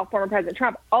himself, former President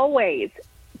Trump, always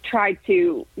tried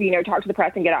to, talk to the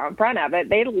press and get out in front of it.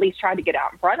 They at least tried to get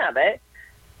out in front of it.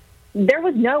 There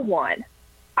was no one.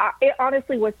 It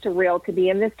honestly was surreal to be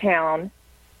in this town,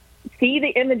 see the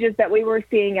images that we were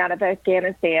seeing out of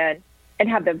Afghanistan, and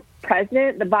have the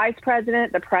president, the vice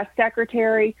president, the press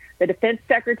secretary, the defense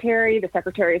secretary, the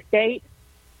secretary of state,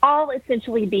 all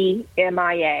essentially be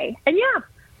MIA. And yeah,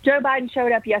 Joe Biden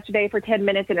showed up yesterday for 10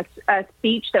 minutes in a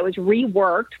speech that was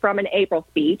reworked from an April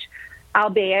speech,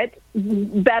 albeit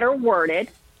better worded.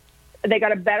 They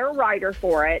got a better writer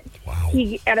for it. Wow.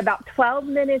 He, at about 12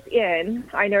 minutes in,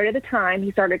 I noted at the time,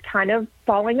 he started kind of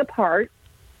falling apart.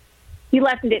 He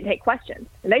left and didn't take questions.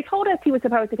 And they told us he was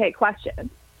supposed to take questions.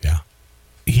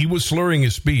 He was slurring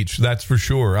his speech, that's for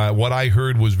sure. What I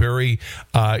heard was very,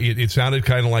 it sounded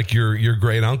kind of like your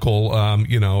great uncle,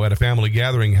 at a family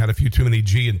gathering, had a few too many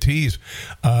G and T's,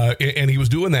 and he was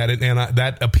doing that. And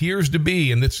that appears to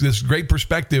be, and it's this great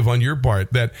perspective on your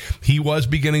part, that he was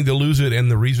beginning to lose it, and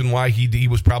the reason why he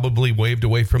was probably waved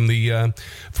away from the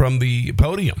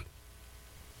podium.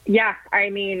 Yeah, I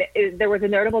mean, there was a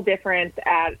notable difference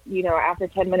at, after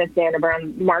 10 minutes in,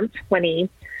 around March 20th,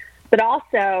 but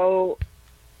also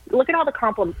look at all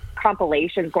the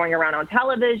compilations going around on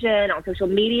television, on social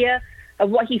media, of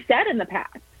what he said in the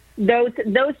past. Those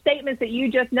statements that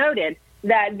you just noted,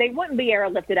 that they wouldn't be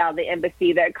airlifted out of the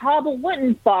embassy, that Kabul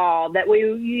wouldn't fall, that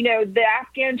the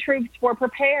Afghan troops were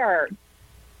prepared.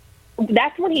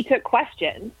 That's when he took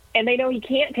questions, and they know he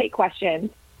can't take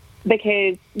questions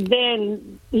because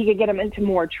then he could get them into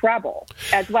more trouble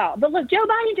as well. But look, Joe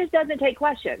Biden just doesn't take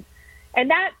questions, and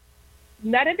that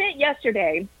event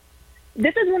yesterday.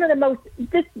 This is one of the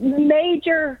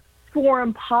major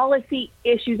foreign policy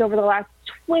issues over the last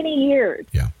 20 years.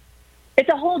 Yeah. It's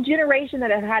a whole generation that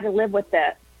have had to live with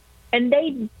this. And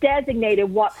they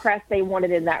designated what press they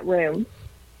wanted in that room.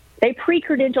 They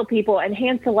pre-credentialed people and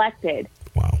hand-selected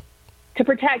to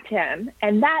protect him.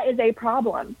 And that is a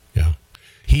problem. Yeah.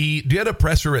 He did a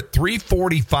presser at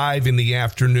 3:45 in the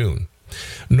afternoon.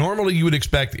 Normally, you would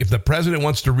expect if the president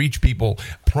wants to reach people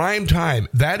prime time,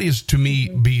 that is, to me,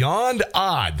 beyond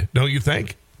odd, don't you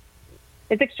think?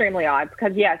 It's extremely odd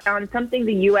because, yes, on something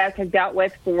the U.S. has dealt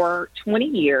with for 20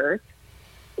 years,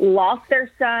 lost their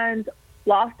sons,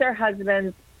 lost their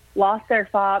husbands, lost their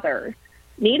fathers,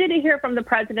 needed to hear from the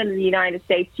president of the United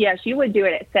States. Yes, you would do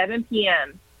it at 7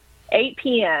 p.m., 8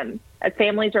 p.m., as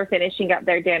families are finishing up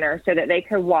their dinner so that they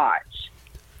could watch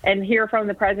and hear from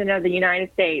the president of the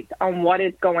United States on what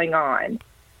is going on.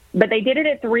 But they did it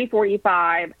at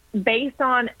 3:45. Based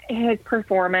on his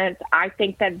performance, I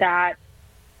think that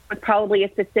was probably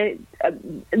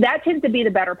that tends to be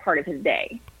the better part of his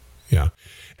day. Yeah.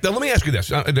 Now, let me ask you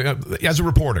this. As a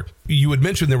reporter, you had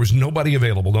mentioned there was nobody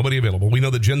available. We know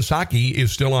that Jen Psaki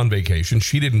is still on vacation.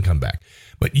 She didn't come back.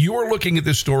 But you are looking at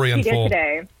this story unfold.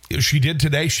 She did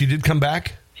today? She did come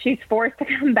back? She's forced to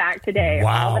come back today.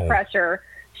 Wow. All the pressure.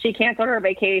 She canceled her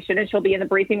vacation, and she'll be in the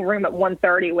briefing room at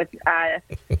 1:30 with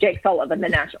Jake Sullivan, the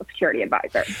National Security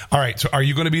Advisor. All right. So are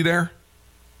you going to be there?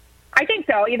 I think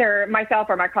so. Either myself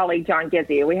or my colleague, John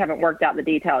Gizzi. We haven't worked out the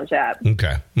details yet.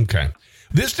 Okay.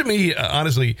 This, to me,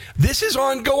 honestly, this is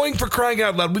ongoing, for crying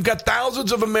out loud. We've got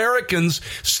thousands of Americans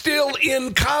still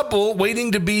in Kabul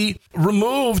waiting to be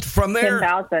removed from there.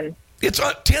 10,000. It's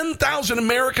 10,000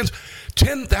 Americans.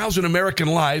 10,000 American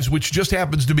lives, which just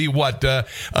happens to be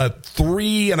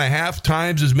 3.5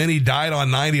 times as many died on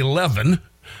 9/11.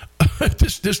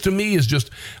 This to me is just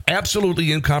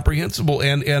absolutely incomprehensible.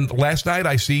 And last night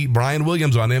I see Brian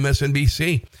Williams on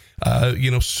MSNBC,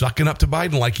 sucking up to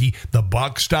Biden like the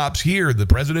buck stops here. The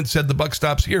president said the buck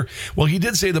stops here. Well, he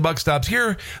did say the buck stops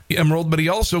here, Emerald, but he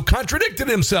also contradicted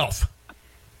himself.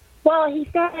 Well, he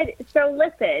said, so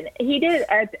listen, he did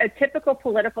a typical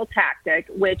political tactic,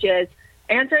 which is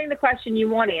answering the question you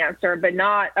want to answer, but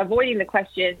not avoiding the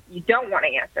question you don't want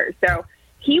to answer. So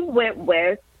he went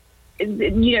with,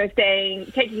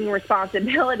 taking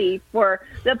responsibility for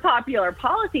the popular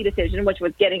policy decision, which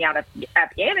was getting out of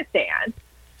Afghanistan.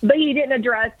 But he didn't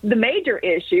address the major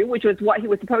issue, which was what he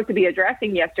was supposed to be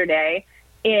addressing yesterday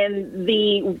in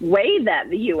the way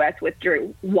that the U.S.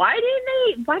 withdrew. Why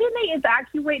didn't they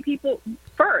evacuate people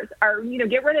first, or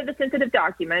get rid of the sensitive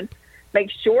documents, make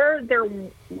sure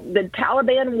the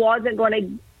Taliban wasn't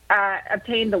going to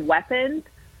obtain the weapons,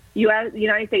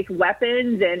 United States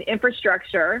weapons and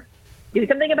infrastructure, do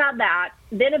something about that,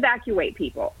 then evacuate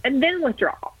people, and then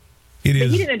withdraw. He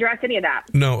didn't address any of that.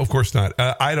 No, of course not.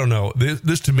 I don't know.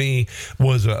 This to me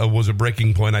was a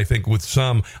breaking point. I think with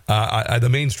some, the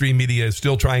mainstream media is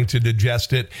still trying to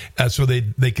digest it so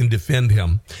they can defend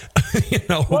him.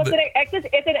 Well,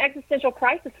 it's an existential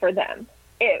crisis for them.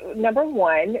 Number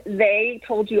one, they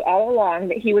told you all along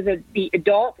that he was the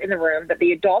adult in the room, that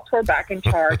the adults were back in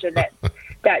charge, and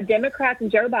that Democrats and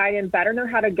Joe Biden better know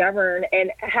how to govern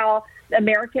and how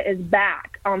America is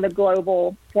back on the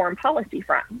global foreign policy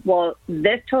front. Well,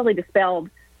 this totally dispelled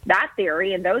that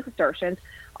theory and those assertions.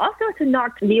 Also, to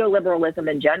knock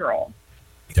neoliberalism in general,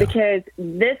 because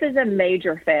this is a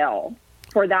major fail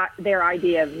for their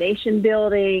idea of nation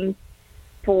building,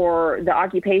 for the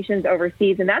occupations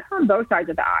overseas, and that's on both sides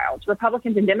of the aisles,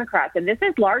 Republicans and Democrats. And this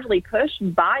is largely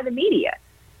pushed by the media.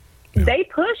 Yeah. They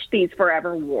push these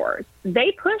forever wars.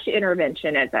 They push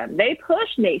interventionism. They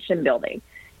push nation building.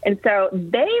 And so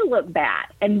they look bad,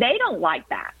 and they don't like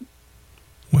that.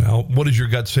 Well, what does your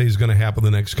gut say is going to happen the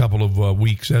next couple of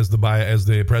weeks as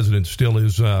the president still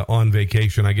is on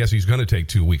vacation? I guess he's going to take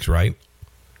 2 weeks, right?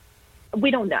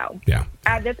 We don't know. Yeah.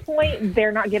 At this point,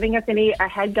 they're not giving us any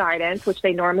ahead guidance, which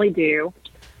they normally do.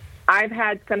 I've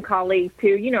had some colleagues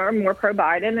who, are more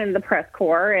pro-Biden in the press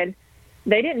corps, and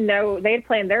they didn't know. They had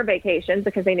planned their vacations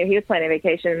because they knew he was planning a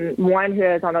vacation. One who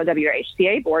is on the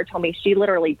WHCA board told me she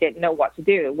literally didn't know what to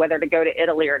do, whether to go to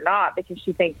Italy or not, because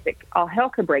she thinks that all hell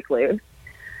could break loose.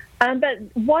 But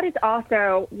what is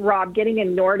also, Rob, getting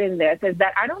ignored in this is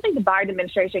that I don't think the Biden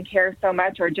administration cares so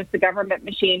much, or just the government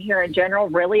machine here in general,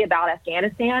 really about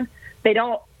Afghanistan.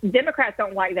 Democrats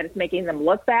don't like that it's making them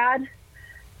look bad.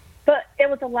 But it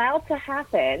was allowed to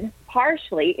happen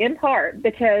partially, in part,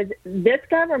 because this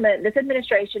government, this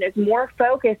administration is more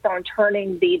focused on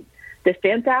turning the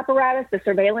defense apparatus, the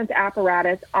surveillance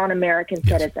apparatus on American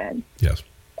citizens. Yes.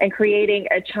 And creating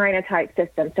a China-type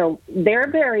system. So they're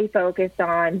very focused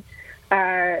on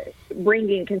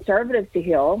bringing conservatives to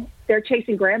heel. They're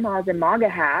chasing grandmas in MAGA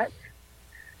hats.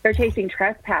 They're chasing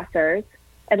trespassers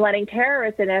and letting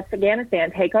terrorists in Afghanistan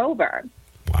take over.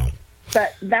 Wow.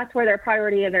 But that's where their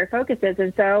priority and their focus is.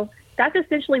 And so that's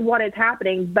essentially what is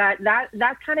happening. But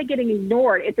that's kind of getting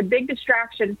ignored. It's a big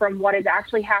distraction from what is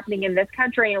actually happening in this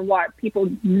country and what people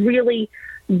really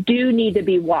do need to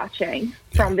be watching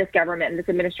from this government and this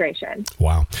administration.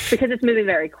 Wow. Because it's moving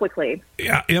very quickly.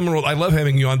 Yeah, Emerald, I love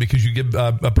having you on because you give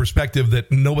a perspective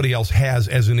that nobody else has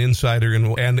as an insider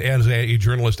and as a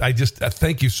journalist. I just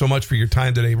thank you so much for your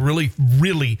time today. Really,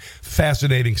 really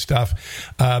fascinating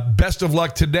stuff. Best of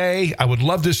luck today. I would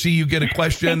love to see you get a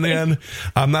question then.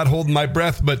 I'm not holding my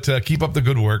breath, but keep up the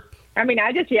good work. I mean,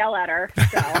 I just yell at her,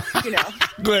 so,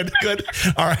 Good.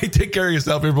 All right, take care of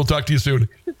yourself, and we'll talk to you soon.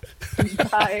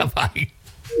 Bye. Bye.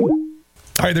 All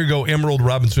right, there you go. Emerald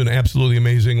Robinson, absolutely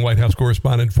amazing White House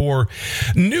correspondent for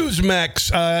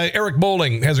Newsmax. Eric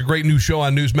Bolling has a great new show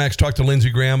on Newsmax. Talked to Lindsey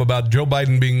Graham about Joe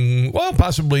Biden being, well,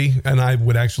 possibly, and I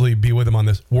would actually be with him on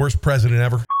this, worst president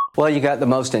ever. Well, you got the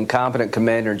most incompetent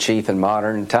commander-in-chief in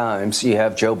modern times. You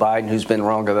have Joe Biden, who's been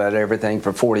wrong about everything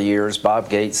for 40 years. Bob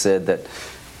Gates said that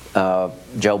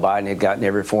Joe Biden had gotten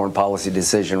every foreign policy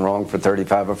decision wrong for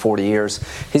 35 or 40 years.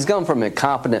 He's gone from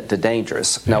incompetent to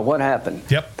dangerous. Now, what happened?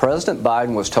 President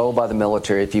Biden was told by the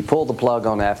military, if you pull the plug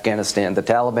on Afghanistan, the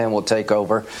Taliban will take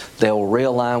over. They'll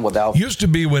realign without... Used to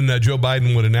be when Joe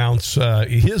Biden would announce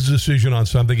his decision on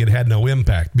something, it had no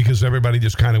impact because everybody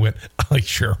just kind of went, like,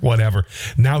 sure, whatever.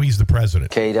 Now he's the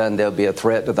president. And there'll be a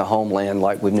threat to the homeland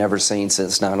like we've never seen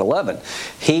since 9/11.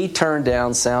 He turned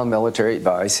down sound military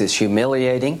advice. It's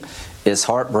humiliating. It's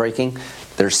heartbreaking.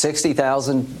 There's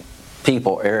 60,000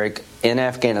 people, Eric, in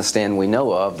Afghanistan we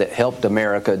know of that helped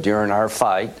America during our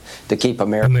fight to keep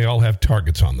America. And they all have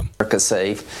targets on them. America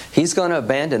safe. He's going to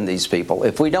abandon these people.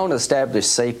 If we don't establish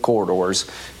safe corridors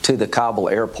to the Kabul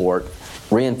airport,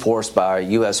 reinforced by a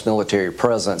U.S. military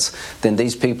presence, then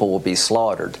these people will be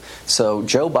slaughtered. So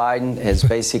Joe Biden has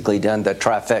basically done the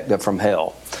trifecta from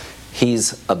hell.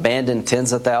 He's abandoned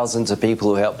tens of thousands of people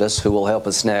who helped us, who will help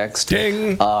us next.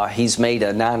 Ding. He's made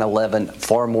a 9/11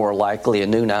 far more likely, a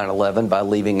new 9/11, by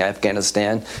leaving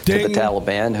Afghanistan Ding. to the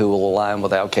Taliban, who will align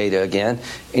with al-Qaeda again.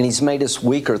 And he's made us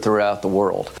weaker throughout the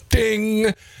world.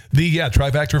 Ding. The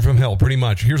trifecta from hell, pretty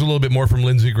much. Here's a little bit more from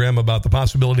Lindsey Graham about the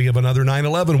possibility of another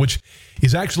 9/11, which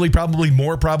is actually probably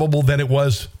more probable than it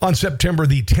was on September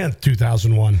the 10th,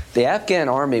 2001. The Afghan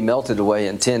army melted away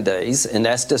in 10 days, and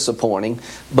that's disappointing.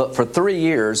 But for 3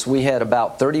 years, we had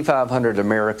about 3,500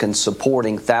 Americans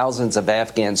supporting thousands of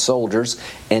Afghan soldiers,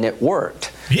 and it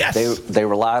worked. Yes. They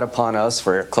relied upon us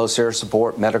for close air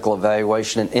support, medical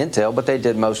evaluation, and intel, but they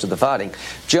did most of the fighting.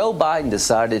 Joe Biden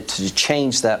decided to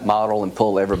change that model and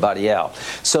pull everybody out.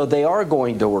 So they are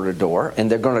going door to door, and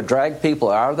they're going to drag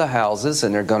people out of the houses,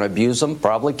 and they're going to abuse them,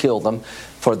 probably kill them,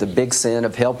 for the big sin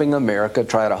of helping America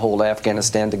try to hold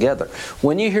Afghanistan together.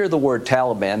 When you hear the word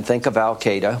Taliban, think of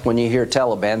al-Qaeda. When you hear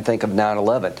Taliban, think of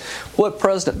 9/11. What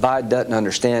President Biden doesn't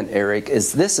understand, Eric,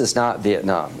 is this is not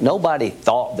Vietnam. Nobody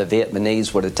thought the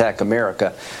Vietnamese would attack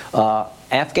America.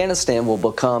 Afghanistan will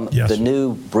become the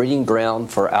new breeding ground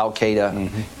for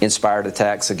al-Qaeda-inspired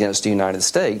attacks against the United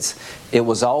States. It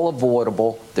was all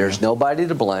avoidable. There's nobody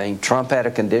to blame. Trump had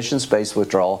a conditions-based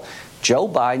withdrawal. Joe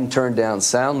Biden turned down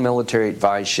sound military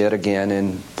advice yet again,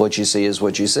 and what you see is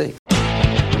what you see.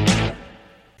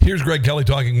 Here's Greg Kelly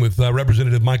talking with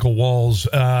Representative Michael Walz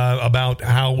about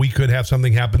how we could have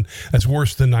something happen that's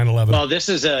worse than 9/11. Well, this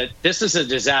is a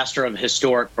disaster of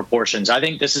historic proportions. I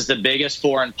think this is the biggest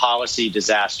foreign policy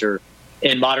disaster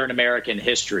in modern American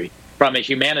history. From a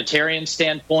humanitarian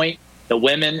standpoint, the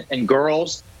women and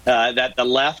girls that the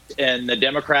left and the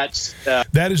Democrats...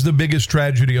 That is the biggest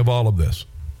tragedy of all of this.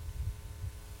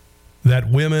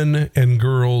 That women and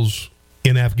girls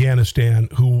in Afghanistan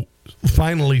who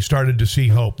finally started to see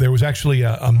hope. There was actually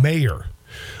a mayor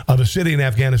of a city in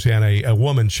Afghanistan, a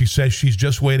woman. She says she's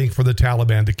just waiting for the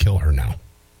Taliban to kill her now.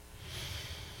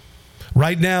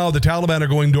 Right now, the Taliban are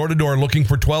going door to door looking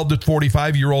for 12 to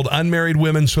 45-year-old unmarried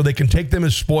women so they can take them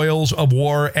as spoils of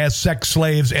war, as sex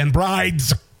slaves and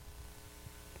brides.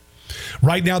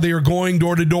 Right now, they are going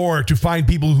door to door to find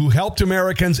people who helped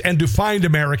Americans and to find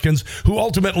Americans who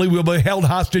ultimately will be held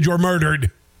hostage or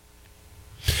murdered.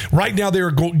 Right now, they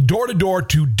are going door to door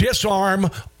to disarm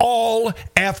all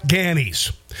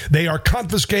Afghanis. They are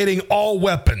confiscating all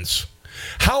weapons.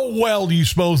 How well do you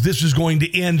suppose this is going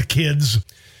to end, kids?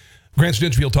 Grant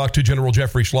Stinchfield talked to General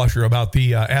Jeffrey Schlosser about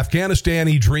the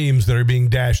Afghanistani dreams that are being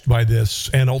dashed by this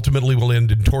and ultimately will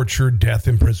end in torture, death,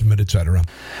 imprisonment, etc.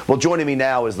 Well, joining me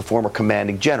now is the former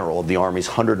commanding general of the Army's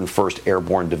 101st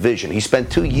Airborne Division. He spent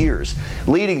 2 years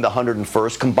leading the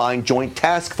 101st Combined Joint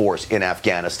Task Force in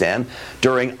Afghanistan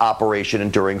during Operation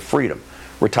Enduring Freedom.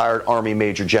 Retired Army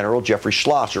Major General Jeffrey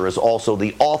Schlosser is also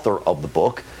the author of the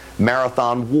book,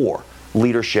 Marathon War: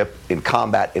 Leadership in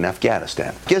Combat in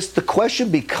Afghanistan. I guess the question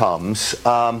becomes,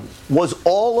 was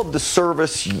all of the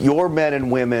service your men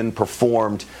and women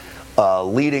performed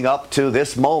leading up to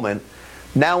this moment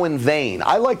now in vain?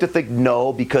 I like to think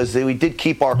no, because we did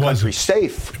keep our country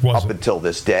safe up until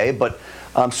this day, but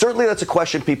certainly that's a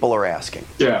question people are asking.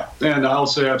 Yeah, and I'll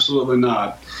say absolutely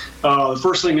not. The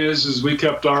first thing is we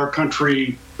kept our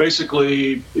country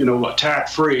basically,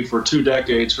 attack-free for 2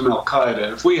 decades from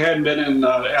al-Qaeda. If we hadn't been in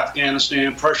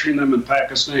Afghanistan, pressuring them in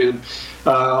Pakistan,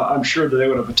 I'm sure that they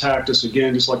would have attacked us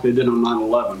again, just like they did on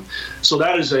 9/11. So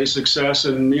that is a success,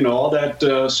 and all that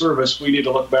service we need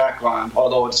to look back on,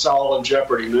 although it's all in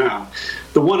jeopardy now.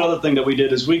 The one other thing that we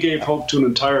did is we gave hope to an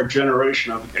entire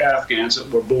generation of Afghans that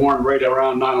were born right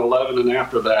around 9/11 and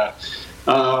after that.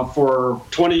 For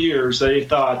 20 years, they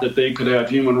thought that they could have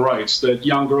human rights, that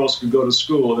young girls could go to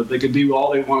school, that they could be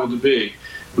all they wanted to be.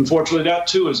 Unfortunately, that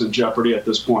too is in jeopardy at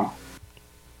this point.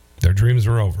 Their dreams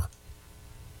are over.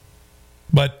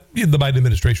 But the Biden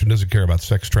administration doesn't care about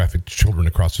sex-trafficked children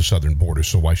across the southern border,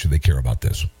 so why should they care about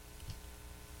this?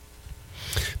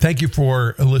 Thank you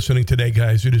for listening today,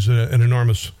 guys. It is an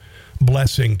enormous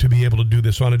blessing to be able to do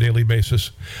this on a daily basis.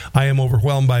 I am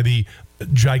overwhelmed by the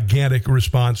gigantic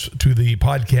response to the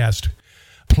podcast.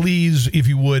 Please, if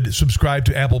you would, subscribe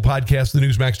to Apple Podcasts, the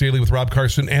Newsmax Daily with Rob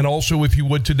Carson, and also, if you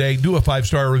would today, do a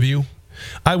 5-star review.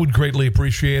 I would greatly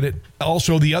appreciate it.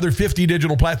 Also, the other 50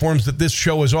 digital platforms that this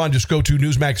show is on, just go to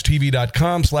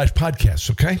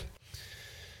newsmaxtv.com/podcasts, okay?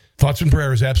 Thoughts and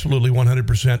prayers, absolutely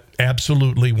 100%.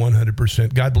 Absolutely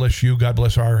 100%. God bless you. God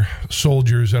bless our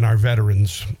soldiers and our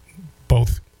veterans,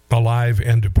 both alive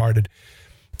and departed.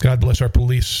 God bless our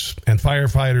police and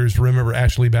firefighters. Remember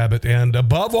Ashley Babbitt. And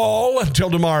above all,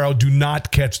 until tomorrow, do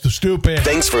not catch the stupid.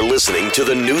 Thanks for listening to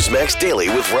the Newsmax Daily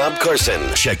with Rob Carson.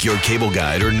 Check your cable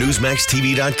guide or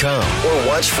NewsmaxTV.com. Or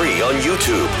watch free on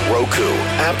YouTube, Roku,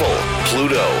 Apple,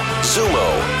 Pluto,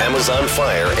 Zumo, Amazon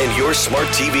Fire, and your smart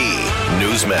TV.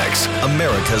 Newsmax,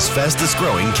 America's fastest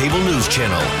growing cable news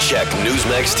channel. Check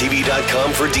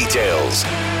NewsmaxTV.com for details.